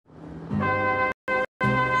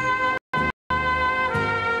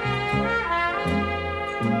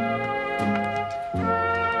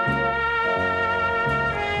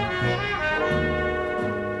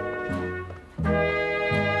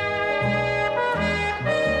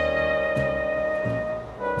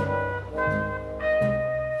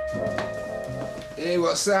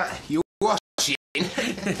What's that? You washing?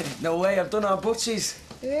 No way, I've done our butties.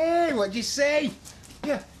 Hey, what'd you say?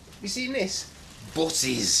 Yeah, you seen this?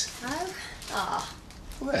 Butties. Oh? Ah.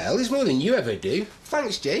 Well, there's more than you ever do.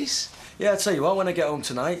 Thanks, Jace. Yeah, I'll tell you what, when I get home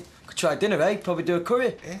tonight, could try dinner, eh? Probably do a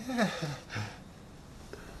curry. Yeah.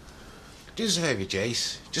 Do us a favour,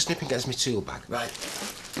 Jace. Just nip and get us my tool bag. Right.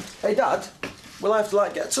 Hey, Dad, will I have to,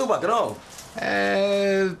 like, get a tool bag and all?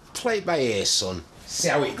 Play it by ear, son. See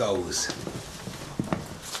how it goes.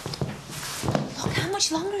 Look, how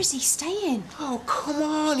much longer is he staying? Oh, come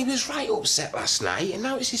on. He was right upset last night, and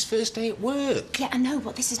now it's his first day at work. Yeah, I know,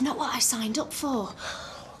 but this is not what I signed up for.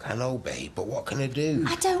 I know, babe, but what can I do?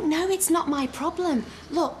 I don't know, it's not my problem.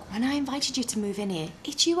 Look, when I invited you to move in here,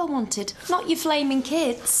 it's you I wanted, not your flaming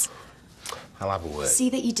kids. I'll have a word. See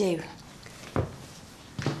that you do.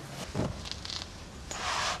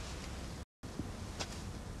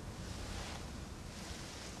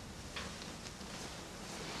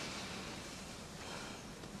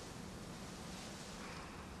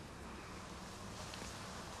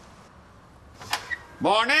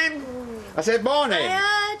 Morning! I said morning!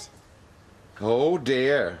 Tired? Oh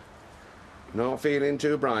dear. Not feeling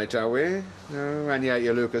too bright, are we? No, and yet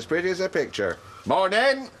you look as pretty as a picture.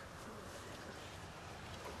 Morning!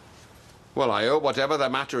 Well, I hope whatever the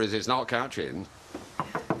matter is, it's not catching.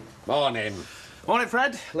 Morning. Morning,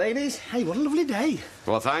 Fred. Ladies. Hey, what a lovely day.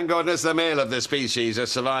 Well, thank goodness the male of the species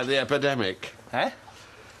has survived the epidemic. Eh?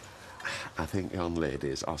 I think young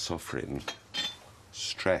ladies are suffering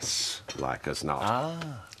stress like us not.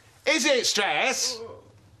 Ah. Is it stress?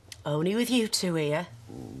 Only with you two here.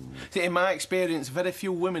 See, in my experience, very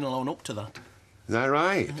few women will own up to that. Is that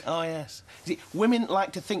right? Oh, yes. See, women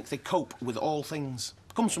like to think they cope with all things.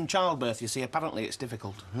 It comes from childbirth, you see. Apparently, it's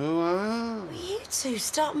difficult. Oh, wow. Will you two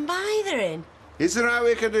stop bothering? Is there how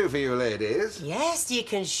we can do for you ladies? Yes, you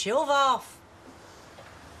can shove off.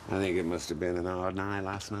 I think it must have been an hard night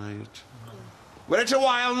last night. Well, it's a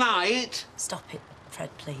wild night. Stop it, Fred,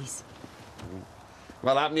 please.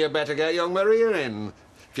 Well, hadn't you better get young Maria in,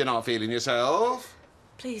 if you're not feeling yourself?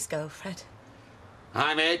 Please go, Fred.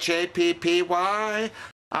 I'm H-A-P-P-Y.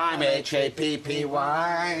 I'm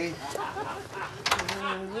H-A-P-P-Y.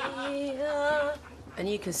 And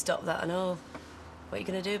you can stop that and all. What are you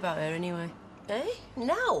going to do about her, anyway? Eh?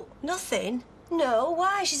 No, nothing. No,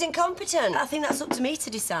 why? She's incompetent. I think that's up to me to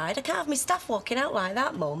decide. I can't have my staff walking out like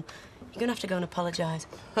that, Mum. You're going to have to go and apologise.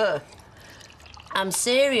 Huh. I'm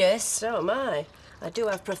serious. So am I. I do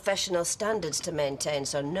have professional standards to maintain,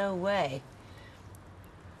 so no way.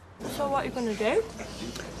 So what are you going to do?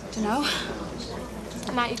 Dunno.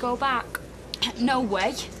 Might you go back? No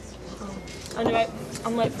way. Anyway,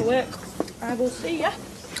 I'm late for work. I will see ya.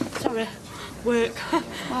 Sorry. Work.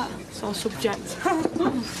 What? It's our subject.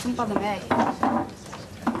 Don't bother me.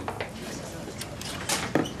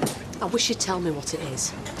 I wish you'd tell me what it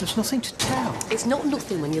is. There's nothing to tell. It's not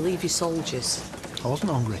nothing when you leave your soldiers. I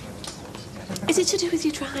wasn't hungry. Is it to do with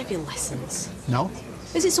your driving lessons? No.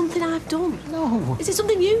 Is it something I've done? No. Is it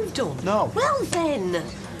something you've done? No. Well, then.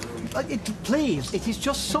 Please, it is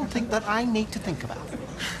just something that I need to think about.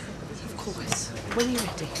 Of course. When you're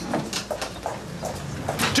ready.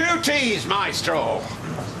 2 teas, maestro.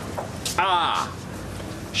 Ah.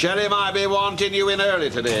 Sherry might be wanting you in early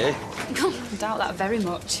today. I doubt that very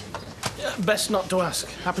much. Best not to ask.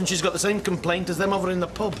 Happens she's got the same complaint as them over in the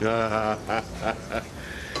pub.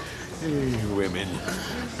 Women.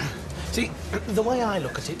 See, the way I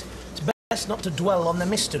look at it, it's best not to dwell on the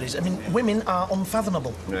mysteries. I mean, women are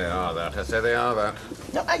unfathomable. They are that. I say they are that.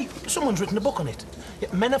 Now, hey, someone's written a book on it.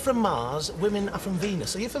 Yeah, men are from Mars, women are from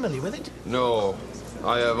Venus. Are you familiar with it? No.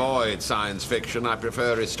 I avoid science fiction. I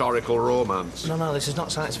prefer historical romance. No, this is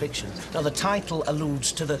not science fiction. Now, the title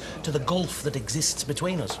alludes to the gulf that exists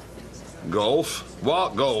between us. Gulf?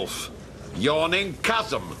 What gulf? Yawning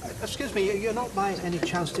chasm. Excuse me, you're not by any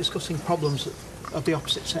chance discussing problems of the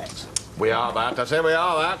opposite sex? We are that. I say we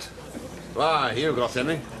are that. Why, you got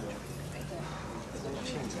any?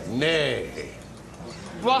 Nay.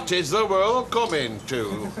 What is the world coming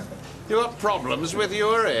to? You have problems with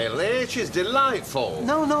your Haley? She's delightful.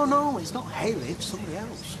 No, it's not Haley, it's somebody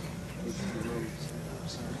else.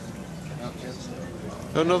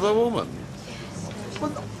 Another woman?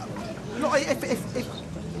 Well, no, if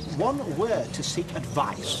one were to seek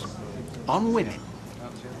advice on women,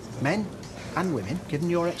 men and women, given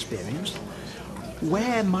your experience,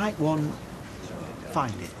 where might one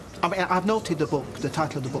find it? I mean, I've noted the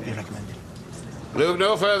title of the book you recommended. Look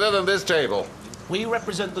no further than this table. We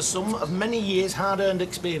represent the sum of many years' hard-earned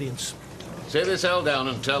experience. Sit this hell down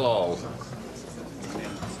and tell all.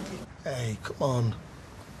 Hey, come on.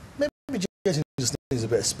 Maybe Jason's just needs a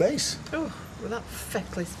bit of space. Oh, well, that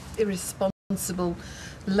feckless, irresponsible,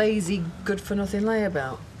 lazy, good-for-nothing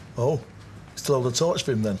layabout. Oh, still hold a torch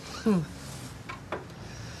for him then?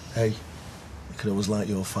 Hey, you could always light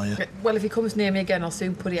your fire. Well, if he comes near me again, I'll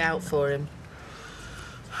soon put it out for him.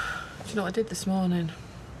 Do you know what I did this morning?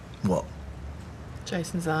 What?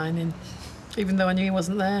 Jason's ironing. Even though I knew he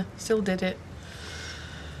wasn't there, still did it.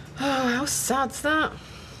 Oh, how sad's that?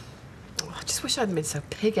 Oh, I just wish I hadn't been so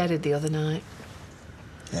pig-headed the other night.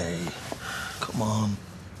 Hey, come on.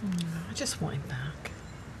 I just want him back.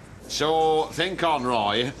 So, think on,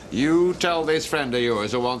 Roy. You tell this friend of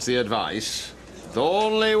yours who wants the advice. The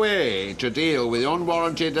only way to deal with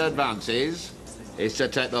unwarranted advances is to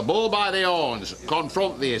take the bull by the horns,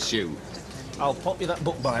 confront the issue. I'll pop you that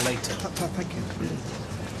book by later. Thank you.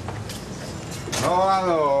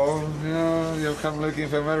 Oh, hello. You've come looking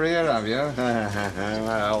for Maria, have you?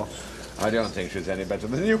 Well, I don't think she's any better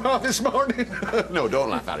than you are this morning. No, don't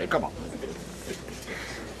laugh, Harry. Come on.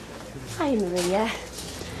 Hi, Maria.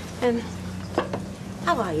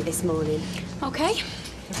 How are you this morning? Okay.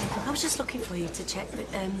 I was just looking for you to check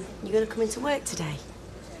that you're going to come into work today.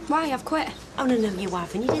 Why? I've quit. Oh, no, you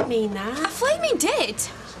haven't. You didn't mean that. I flaming did.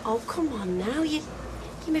 Oh, come on now. You're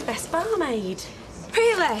my best barmaid.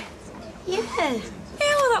 Really? Yeah. Yeah,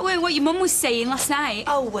 well, that weren't what your mum was saying last night.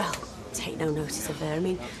 Oh, well, take no notice of her. I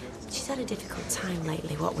mean, she's had a difficult time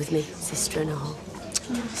lately, what with me sister and all.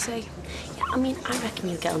 I see. Yeah, I mean, I reckon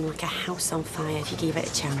you'd get on like a house on fire if you gave it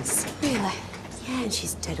a chance. Really? Yeah, and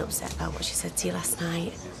she's dead upset about what she said to you last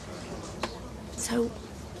night. So,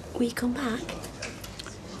 will you come back?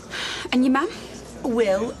 And your mum?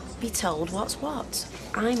 Will be told what's what.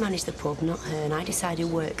 I manage the pub, not her, and I decide who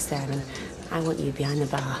works there, and I want you behind the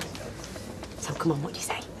bar. So come on, what do you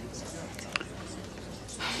say?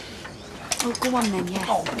 Oh, go on then, yeah.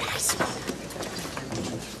 Oh, nice.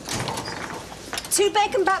 2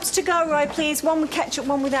 bacon baps to go, Roy, please. 1 with ketchup,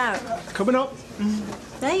 1 without. Coming up.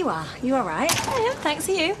 There you are. You all right? Yeah, thanks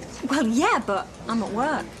to you. Well, yeah, but I'm at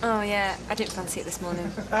work. Oh, yeah, I didn't fancy it this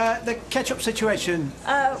morning. The ketchup situation.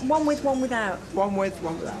 1 with, 1 without. 1 with,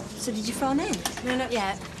 1 without. So did you phone in? No, not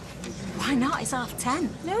yet. Why not? It's 10:30.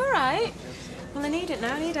 No, all right. Well, I need it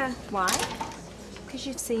now, I need her. Why? Because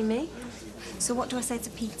you'd see me. So what do I say to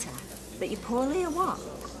Peter? That you're poorly or what?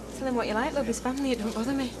 Tell him what you like, love his family, it don't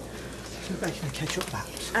bother me. 2 bacon and ketchup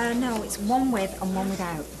baps. No, it's 1 with and 1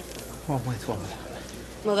 without. 1 with, 1 without.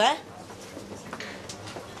 Mother?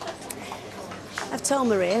 I've told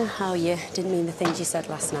Maria how you didn't mean the things you said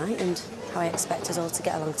last night and how I expect us all to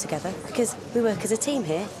get along together. Because we work as a team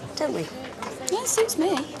here, don't we? Yeah, suits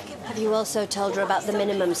me. Have you also told her about the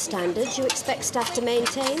minimum standards you expect staff to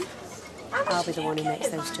maintain? I'll be the one who makes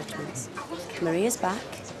those judgments. Maria's back,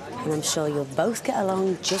 and I'm sure you'll both get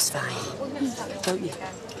along just fine. Don't you?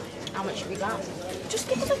 How much have you got? Just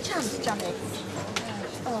give us a chance, Johnny.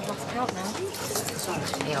 Oh, I've lost count now.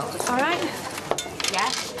 All right. Yeah?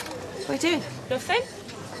 What are you doing? Nothing?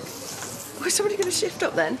 Was somebody going to shift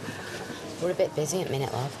up then? We're a bit busy at the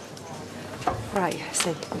minute, love. Right, I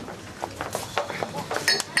see.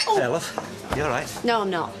 Hey, love. You all right? No, I'm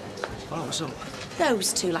not. Oh, what's up?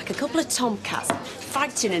 Those two, like a couple of tomcats,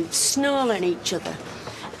 fighting and snarling at each other.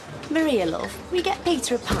 Maria, love, we get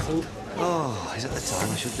Peter a pint. Oh, is it the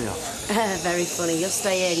time? I should be off. Very funny. You'll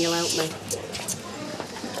stay here and you'll help me.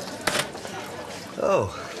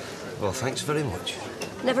 Oh, well, thanks very much.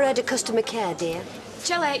 Never heard of customer care, dear?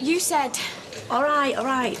 Jelly, you said... All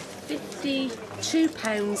right.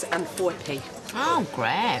 £52 and 4p. Oh,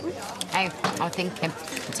 great. Hey, I was thinking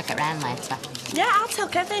we'll take it round later. Yeah, I'll tell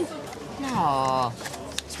Kevin. No,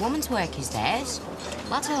 it's woman's work is theirs.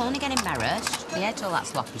 Lads will only get embarrassed. They hate all that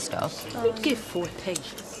sloppy stuff. We'd give 4p.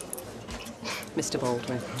 Mr.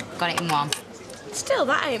 Baldwin. Got it in one. Still,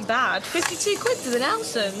 that ain't bad. 52 quid to the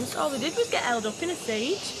Nelsons. All they did was get held up in a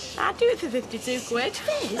siege. I'd do it for 52 quid.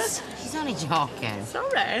 Fizz? She's only joking.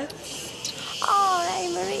 Sorry. Oh, hey,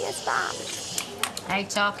 Maria's back. Hey,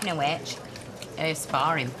 talking of which, her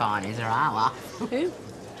sparring partners are our laugh. Who?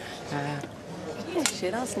 Yeah,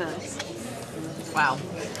 shit, that's nice. Well,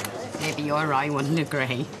 maybe your Roy wouldn't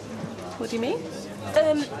agree. What do you mean?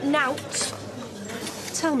 Nout.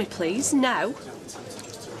 Tell me, please, now.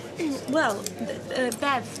 Well,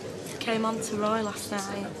 Bev came on to Roy last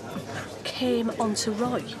night. Came on to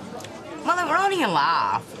Roy? Well, it were only a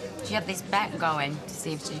laugh. She had this bet going to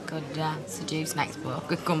see if she could seduce next bloke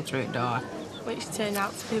who'd come through the door. Which turned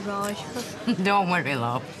out to be Roy. Don't worry,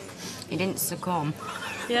 love. He didn't succumb.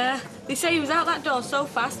 Yeah, they say he was out that door so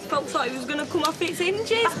fast, folks thought he was going to come off its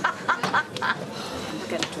hinges.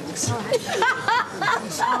 Get drinks. Oh,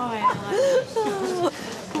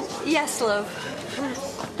 yeah. Yes, love.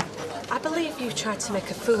 I believe you tried to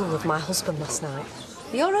make a fool of my husband last night.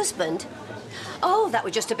 Your husband? Oh, that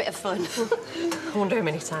was just a bit of fun. I wonder how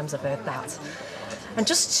many times I've heard that. And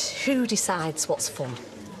just who decides what's fun?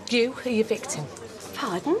 You or your victim?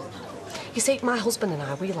 Pardon? You see, my husband and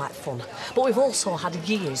I, we like fun, but we've also had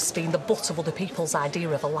years being the butt of other people's idea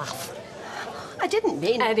of a laugh. I didn't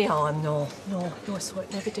mean... Any harm, no. No, you sort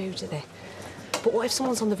of never do they? But what if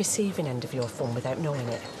someone's on the receiving end of your fun without knowing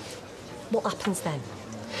it? What happens then?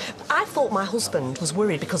 I thought my husband was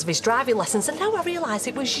worried because of his driving lessons, and now I realise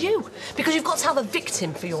it was you. Because you've got to have a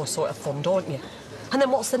victim for your sort of fun, don't you? And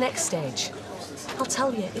then what's the next stage? I'll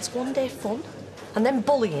tell you, it's one day fun, and then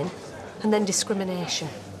bullying, and then discrimination.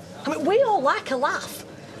 I mean, we all like a laugh,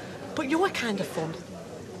 but your kind of fun,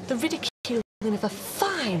 the ridiculing of a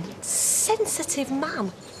fine, sensitive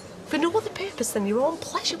man for no other purpose than your own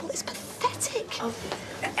pleasure, well, it's pathetic. Oh,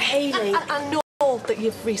 Hayley... I know that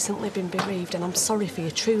you've recently been bereaved, and I'm sorry for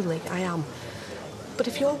you, truly, I am. But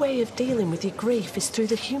if your way of dealing with your grief is through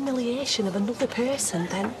the humiliation of another person,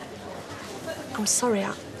 then... I'm sorry,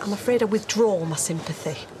 I'm afraid I withdraw my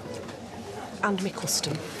sympathy. And my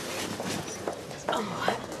custom.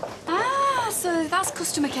 Oh. Ah, so that's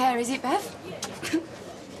customer care, is it, Bev?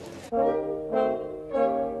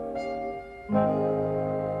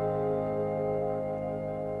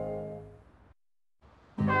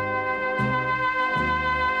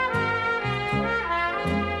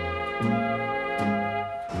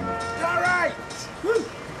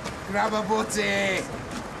 Grab a butty.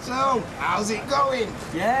 So, how's it going?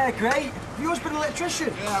 Yeah, great. Have you always been an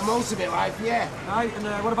electrician? Yeah, most of my life, yeah. Right,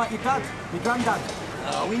 and what about your dad? Your granddad?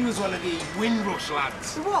 Oh, he was one of the Windrush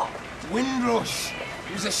lads. What? Windrush.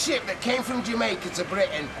 It was a ship that came from Jamaica to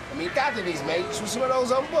Britain, and my dad and his mates were some of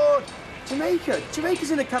those on board. Jamaica?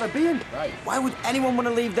 Jamaica's in the Caribbean. Right. Why would anyone want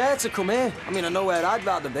to leave there to come here? I mean, I know where I'd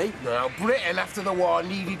rather be. Now, Britain, after the war,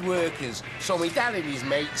 needed workers, so my dad and his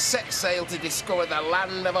mates set sail to discover the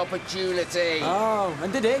land of opportunity. Oh,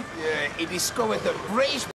 and did he? Yeah, he discovered that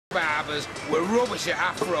British barbers were rubbish at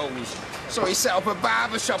afros, so he set up a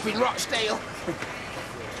barber shop in Rochdale.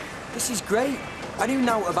 This is great. I knew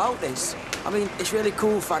now about this. I mean, it's really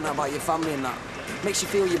cool finding out about your family and that. Makes you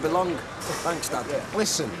feel you belong. Thanks, Dad. Yeah.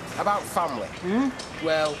 Listen, about family.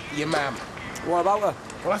 Well, your mum. What about her?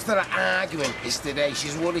 Well, after that argument yesterday,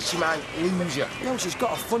 she's worried she might lose you. No, she's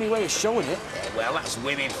got a funny way of showing it. Yeah, well, that's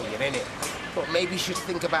women for you, innit? But maybe you should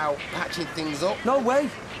think about patching things up. No way.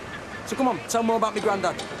 So come on, tell more about my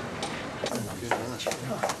granddad.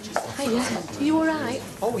 Hiya, are you all right?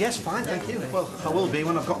 Oh, yes, fine, thank you. Well, I will be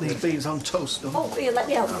when I've got these beans on toast done. Oh, here, let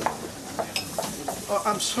me help you. Oh,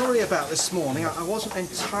 I'm sorry about this morning. I wasn't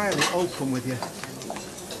entirely open with you.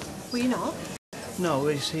 Were you not? No,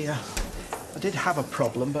 you see, I did have a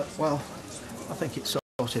problem, but, well, I think it's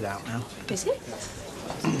sorted out now. Is it?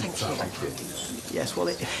 Thank you. Yes, well,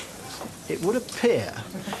 it would appear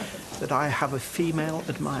that I have a female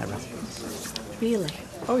admirer. Really?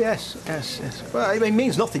 Oh, yes. Well, it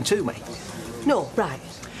means nothing to me. No, right.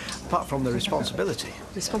 Apart from the responsibility.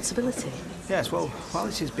 Responsibility? Yes, well, while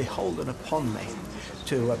it is beholden upon me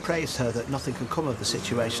to praise her that nothing can come of the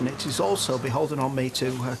situation, it is also beholden on me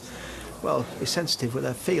to, well, be sensitive with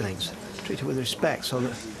her feelings, treat her with respect so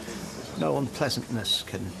that no unpleasantness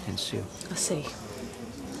can ensue. I see.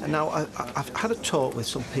 And now, I've had a talk with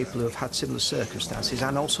some people who have had similar circumstances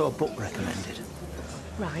and also a book recommended.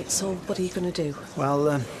 Right, so what are you going to do? Well,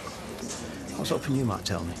 I was hoping you might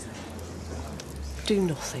tell me. Do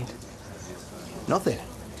nothing. Nothing?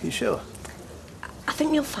 You sure? I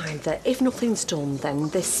think you'll find that if nothing's done, then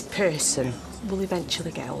this person will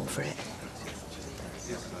eventually get over it.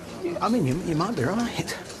 I mean, you might be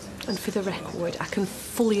right. And for the record, I can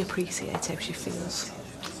fully appreciate how she feels.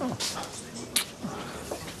 Oh.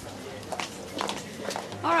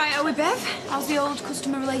 All right, are we, Bev? How's the old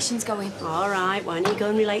customer relations going? All right, why don't you go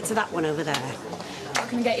and relate to that one over there? How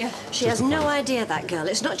can I get you? She has no idea, that girl.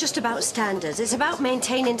 It's not just about standards. It's about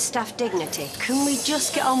maintaining staff dignity. Can we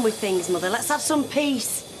just get on with things, Mother? Let's have some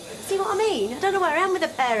peace. See what I mean? I don't know where I am with a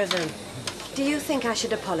pair of them. Do you think I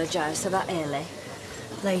should apologise to that Hayley?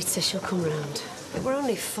 Later, she'll come round. It were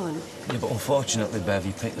only fun. Yeah, but unfortunately, Bev,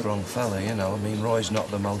 you picked the wrong fella, you know. I mean, Roy's not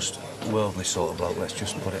the most worldly sort of bloke, let's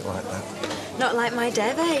just put it like that. Not like my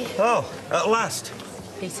Dev, eh? Oh, at last.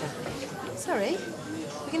 Peter. Sorry,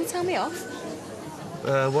 you're going to tell me off?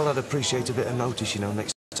 Well, I'd appreciate a bit of notice, you know,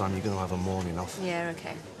 next time you're going to have a morning off. Yeah,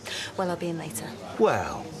 OK. Well, I'll be in later.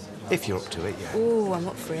 Well, if you're up to it, yeah. Ooh, I'm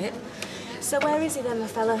up for it. So where is he then, my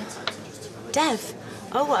fella? Dev?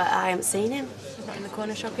 Oh, I haven't seen him. He's not in the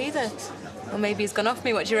corner shop either. Or maybe he's gone off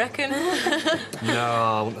me, what do you reckon? No,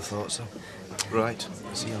 I wouldn't have thought so. Right,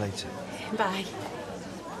 see you later. Bye.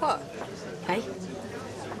 What? Hey?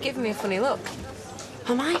 Giving me a funny look.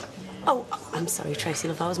 Am I? Oh, I'm sorry, Tracy,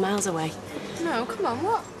 love, I was miles away. No, come on,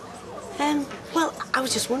 what? Well, I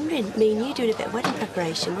was just wondering, me and you doing a bit of wedding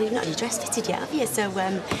preparation. Well, you've not had your dress fitted yet, have you? So,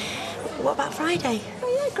 what about Friday? Oh,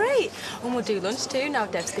 yeah, great. And we'll do lunch too, now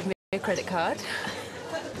Dev's given me a credit card.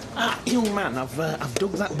 Young man, I've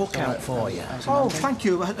dug that book out for you. Oh, thank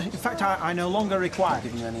you. In fact, I no longer require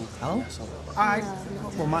it. Oh?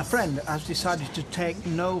 Well, my friend has decided to take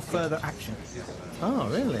no further action. Oh,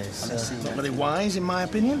 really? It's not very wise, in my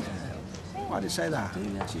opinion. Why did you say that?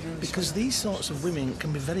 Because these sorts of women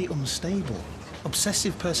can be very unstable.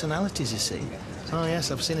 Obsessive personalities, you see. Oh,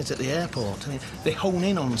 yes, I've seen it at the airport. I mean, they hone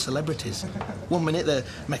in on celebrities. One minute they're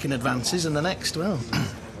making advances, and the next, well,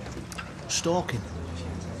 stalking.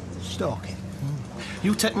 Stalking?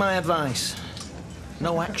 You take my advice.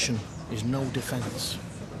 No action is no defence.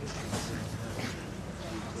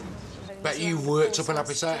 Bet you've worked up an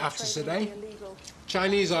appetite after today.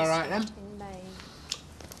 Chinese all right, then?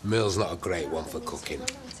 Meal's not a great one for cooking.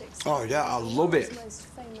 Oh, yeah, I love it.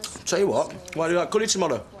 Tell you what, why do you like curry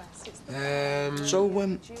tomorrow? So,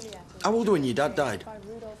 how old were when your dad died?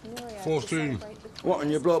 14. What, and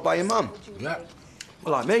you're brought up by your mum? Yeah.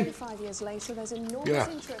 Well, like me. Yeah.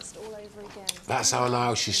 That's how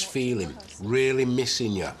now she's feeling. Really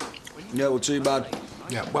missing you. Yeah, well, too bad.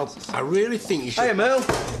 Yeah, well, I really think you should... Hey, Emil.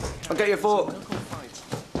 I'll get your fork.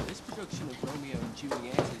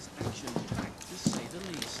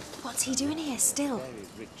 What's he doing here still?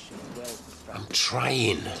 I'm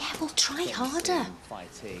trying. Yeah, well, try harder.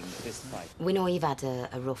 We know you've had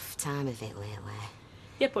a rough time of it lately.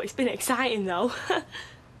 Yeah, but it's been exciting, though.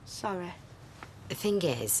 Sorry. The thing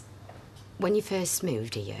is, when you first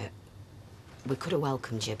moved here, we could have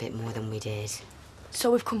welcomed you a bit more than we did.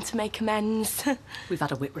 So we've come to make amends. We've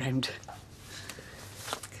had a whip round.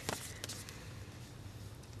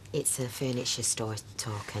 It's a furniture store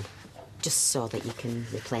talking. Just so that you can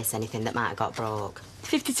replace anything that might have got broke.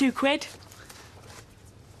 52 quid.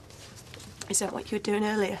 Is that what you were doing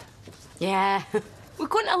earlier? Yeah. We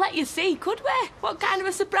couldn't have let you see, could we? What kind of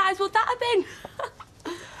a surprise would that have been?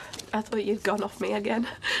 I thought you'd gone off me again.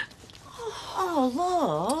 Oh,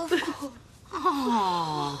 love.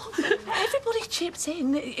 Oh. Everybody chipped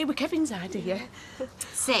in. It was Kevin's idea.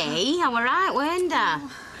 See, I were right, weren't I?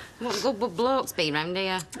 What good blokes be round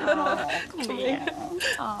here? Oh, come here.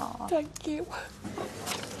 Oh. Thank you.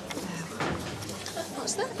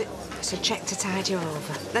 What's that? It's a cheque to tide you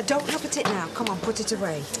over. Now, don't look at it now. Come on, put it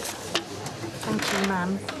away. Thank you,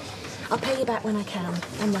 ma'am. I'll pay you back when I can,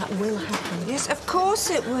 and that will happen. Yes, of course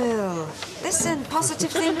it will. Listen,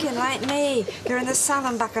 positive thinking like me. You're in the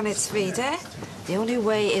salon back on its feet, eh? The only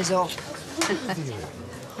way is up.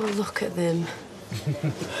 Oh, look at them.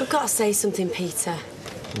 We've got to say something, Peter.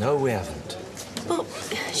 No, we haven't. But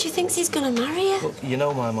she thinks he's going to marry her. Look, you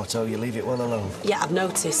know my motto, you leave it well alone. Yeah, I've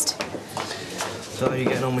noticed. So how are you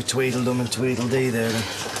getting on with Tweedledum and Tweedledee there, then?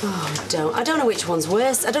 Oh, I don't know which one's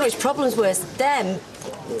worse. I don't know which problem's worse. Them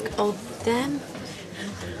or them.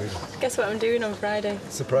 Guess what I'm doing on Friday?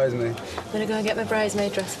 Surprise me. I'm going to go and get my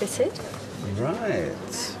bridesmaid dress fitted. Right.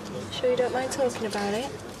 Sure you don't mind talking about it?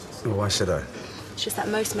 Well, why should I? It's just that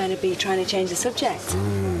most men would be trying to change the subject.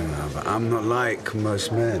 But I'm not like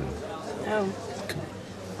most men. Oh.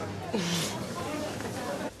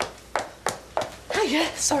 Hiya,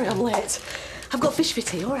 sorry I'm late. I've got fish for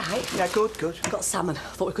tea, all right? Yeah, good, good. I've got salmon.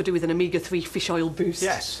 Thought we could do with an omega-3 fish oil boost.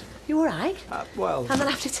 Yes. You all right? Well... And then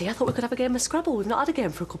after tea, I thought we could have a game of Scrabble. We've not had a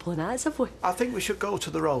game for a couple of nights, have we? I think we should go to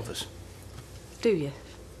the Rovers. Do you?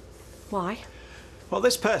 Why? Well,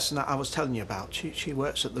 this person that I was telling you about, she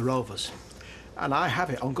works at the Rovers. And I have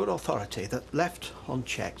it on good authority that left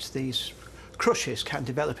unchecked, these crushes can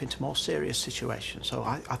develop into more serious situations. So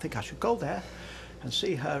I think I should go there and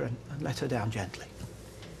see her and let her down gently.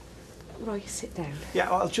 Roy, sit down.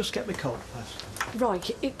 Yeah, I'll just get my coat first. Roy,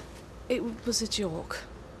 it was a joke.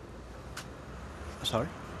 Sorry?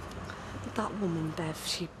 That woman, Bev,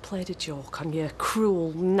 she played a joke on you. A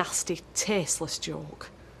cruel, nasty, tasteless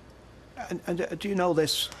joke. And do you know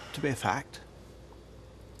this to be a fact?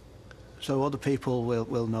 So other people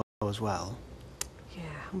will know as well? Yeah,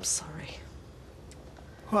 I'm sorry.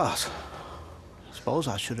 Well, I suppose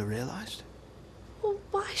I should have realised. Well,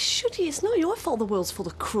 why should you? It's not your fault the world's full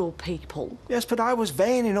of cruel people. Yes, but I was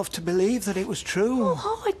vain enough to believe that it was true. Oh,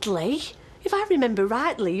 hardly. If I remember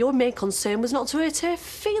rightly, your main concern was not to hurt her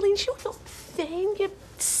feelings. You're not vain. You're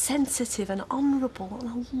sensitive and honourable, and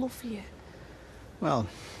I love you. Well,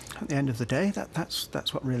 at the end of the day,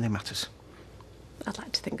 that's what really matters. I'd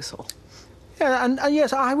like to think so. Yeah, and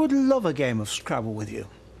yes, I would love a game of Scrabble with you.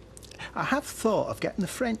 I have thought of getting the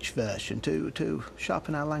French version to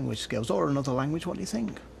sharpen our language skills, or another language. What do you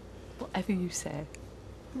think? Whatever you say.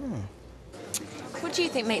 What do you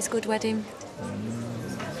think makes a good wedding?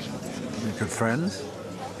 Good friends.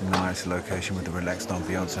 Nice location with the relaxed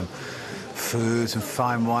ambiance and foods and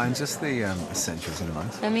fine wine. Just the essentials in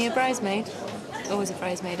life. And me a bridesmaid? Always a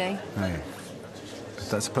bridesmaid, eh? Hey. If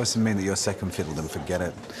that's supposed to mean that you're second fiddle, then forget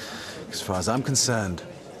it. As far as I'm concerned,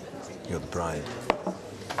 you're the bride.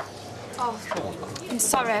 Oh, I'm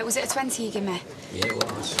sorry. Was it a 20 you gave me? Yeah, it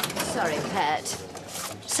was. Sorry, Pet.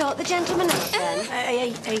 So, the gentleman up then?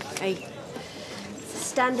 Hey.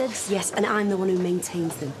 Standards, yes, and I'm the one who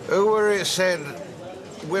maintains them. Who were it said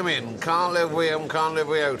women can't live with them, can't live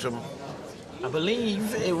without them? I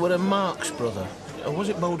believe it were a Marx brother. Or was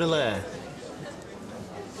it Baudelaire?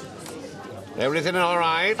 Everything all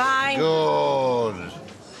right? Fine. Good.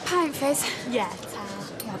 Pint, Fizz? Yeah,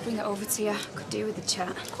 I'll bring it over to you. Could do with the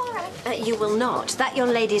chat. All right. You will not. That young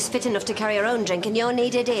lady's fit enough to carry her own drink, and you're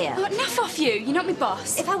needed here. Oh, naff off you. You're not my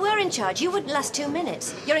boss. If I were in charge, you wouldn't last 2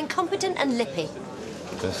 minutes. You're incompetent and lippy.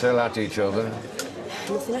 They're still at each other.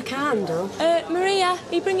 Nothing I can do. Maria,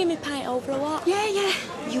 are you bringing me pint over or what? Yeah.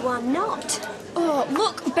 You are not. Oh,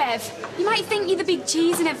 look, Bev, you might think you're the big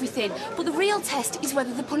cheese and everything, but the real test is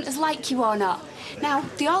whether the punters like you or not. Now,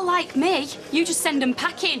 they all like me. You just send them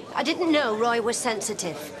packing. I didn't know Roy was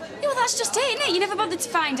sensitive. Yeah, well, that's just it, isn't it? You never bothered to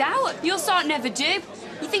find out. Your sort never do.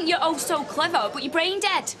 You think you're oh so clever, but you're brain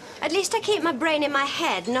dead. At least I keep my brain in my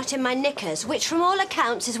head, not in my knickers, which from all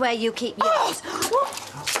accounts is where you keep yours.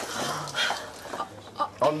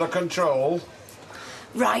 Under control.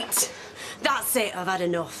 Right. That's it. I've had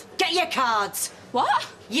enough. Get your cards. What?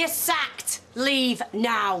 You're sacked. Leave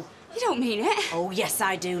now. You don't mean it. Oh, yes,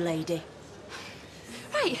 I do, lady.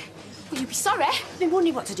 Right. Will you be sorry? I've been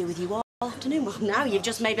wondering what to do with you all afternoon. Well, now you've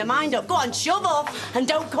just made my mind up. Go on, shove off and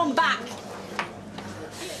don't come back.